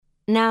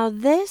Now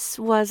this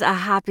was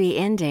a happy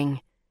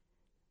ending.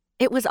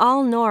 It was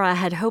all Nora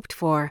had hoped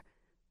for,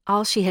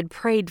 all she had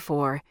prayed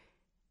for,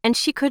 and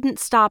she couldn't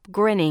stop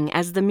grinning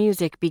as the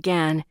music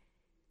began.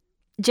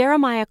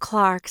 Jeremiah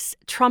Clark's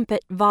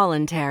Trumpet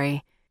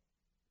Voluntary.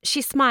 She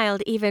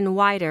smiled even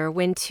wider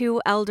when two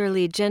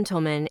elderly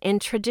gentlemen in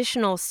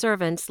traditional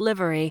servants'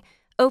 livery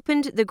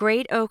opened the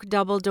great oak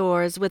double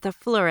doors with a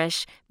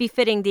flourish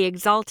befitting the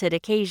exalted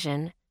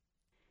occasion.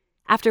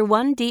 After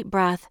one deep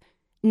breath,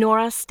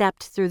 Nora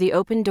stepped through the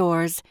open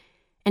doors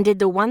and did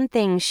the one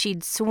thing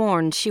she'd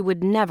sworn she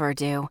would never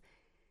do.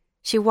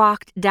 She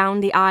walked down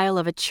the aisle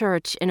of a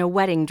church in a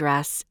wedding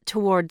dress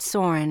toward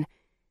Soren,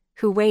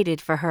 who waited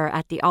for her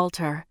at the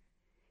altar.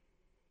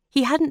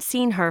 He hadn't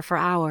seen her for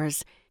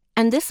hours,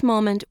 and this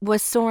moment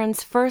was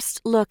Soren's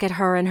first look at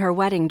her in her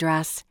wedding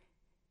dress.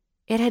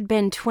 It had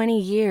been 20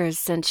 years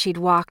since she'd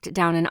walked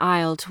down an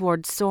aisle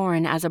toward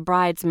Soren as a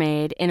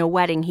bridesmaid in a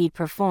wedding he'd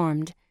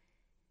performed.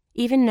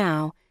 Even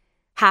now,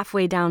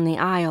 halfway down the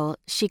aisle,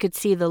 she could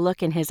see the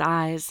look in his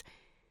eyes,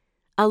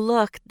 a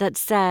look that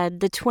said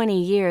the 20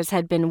 years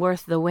had been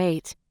worth the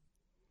wait.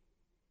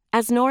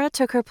 As Nora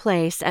took her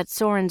place at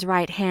Soren's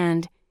right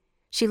hand,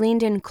 she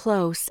leaned in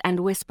close and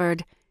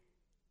whispered,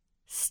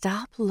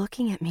 "Stop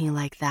looking at me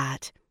like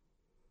that."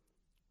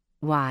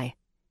 "Why?"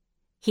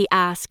 he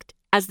asked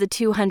as the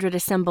 200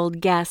 assembled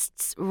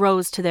guests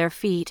rose to their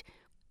feet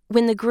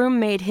when the groom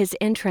made his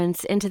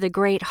entrance into the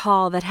great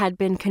hall that had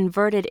been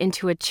converted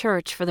into a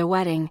church for the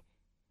wedding.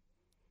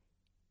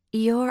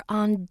 "You're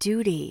on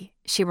duty,"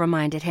 she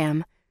reminded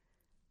him.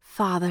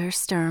 "Father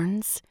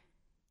Stearns."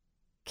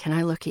 "Can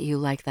I look at you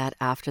like that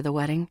after the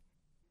wedding?"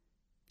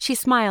 She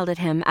smiled at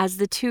him as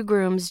the two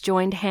grooms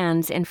joined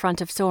hands in front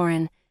of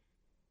Soren.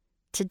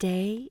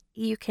 "Today,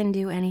 you can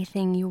do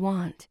anything you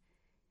want."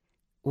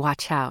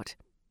 "Watch out.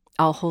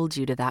 I'll hold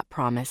you to that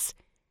promise,"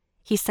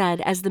 he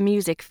said as the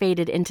music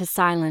faded into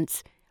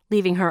silence,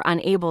 leaving her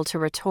unable to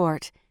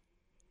retort.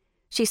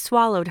 She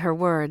swallowed her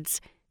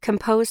words,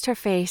 composed her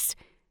face,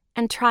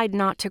 and tried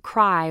not to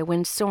cry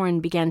when Soren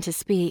began to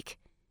speak.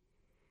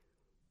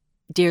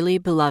 "Dearly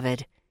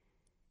beloved,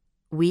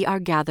 we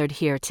are gathered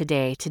here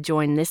today to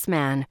join this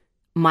man,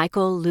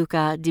 Michael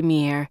Luca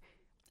Demir,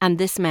 and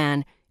this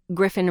man,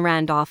 Griffin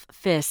Randolph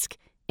Fisk,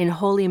 in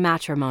holy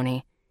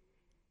matrimony.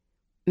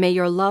 May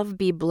your love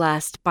be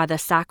blessed by the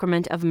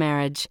sacrament of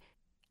marriage,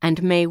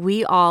 and may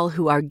we all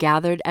who are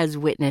gathered as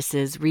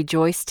witnesses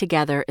rejoice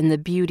together in the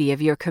beauty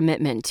of your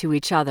commitment to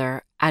each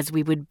other as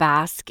we would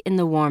bask in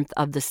the warmth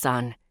of the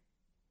sun."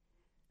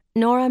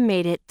 Nora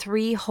made it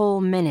 3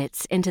 whole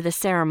minutes into the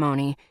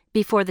ceremony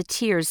before the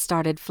tears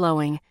started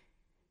flowing.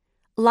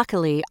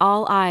 Luckily,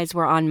 all eyes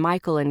were on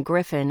Michael and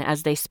Griffin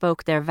as they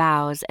spoke their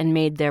vows and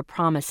made their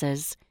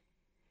promises.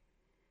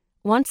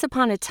 Once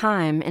upon a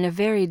time, in a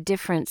very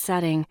different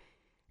setting,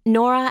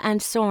 Nora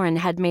and Soren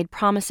had made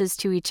promises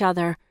to each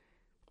other,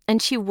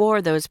 and she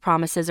wore those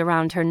promises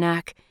around her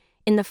neck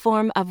in the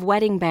form of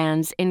wedding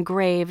bands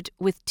engraved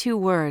with 2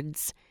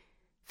 words,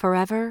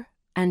 forever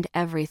and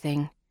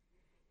everything.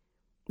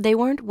 They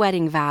weren't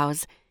wedding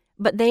vows,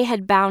 but they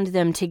had bound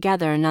them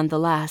together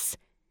nonetheless.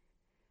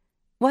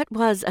 What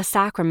was a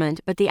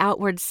sacrament but the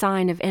outward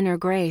sign of inner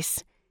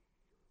grace?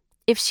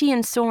 If she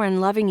and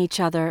Soren loving each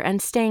other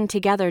and staying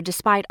together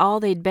despite all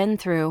they'd been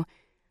through,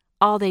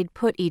 all they'd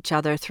put each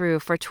other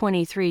through for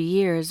 23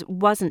 years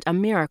wasn't a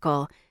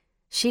miracle,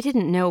 she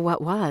didn't know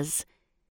what was.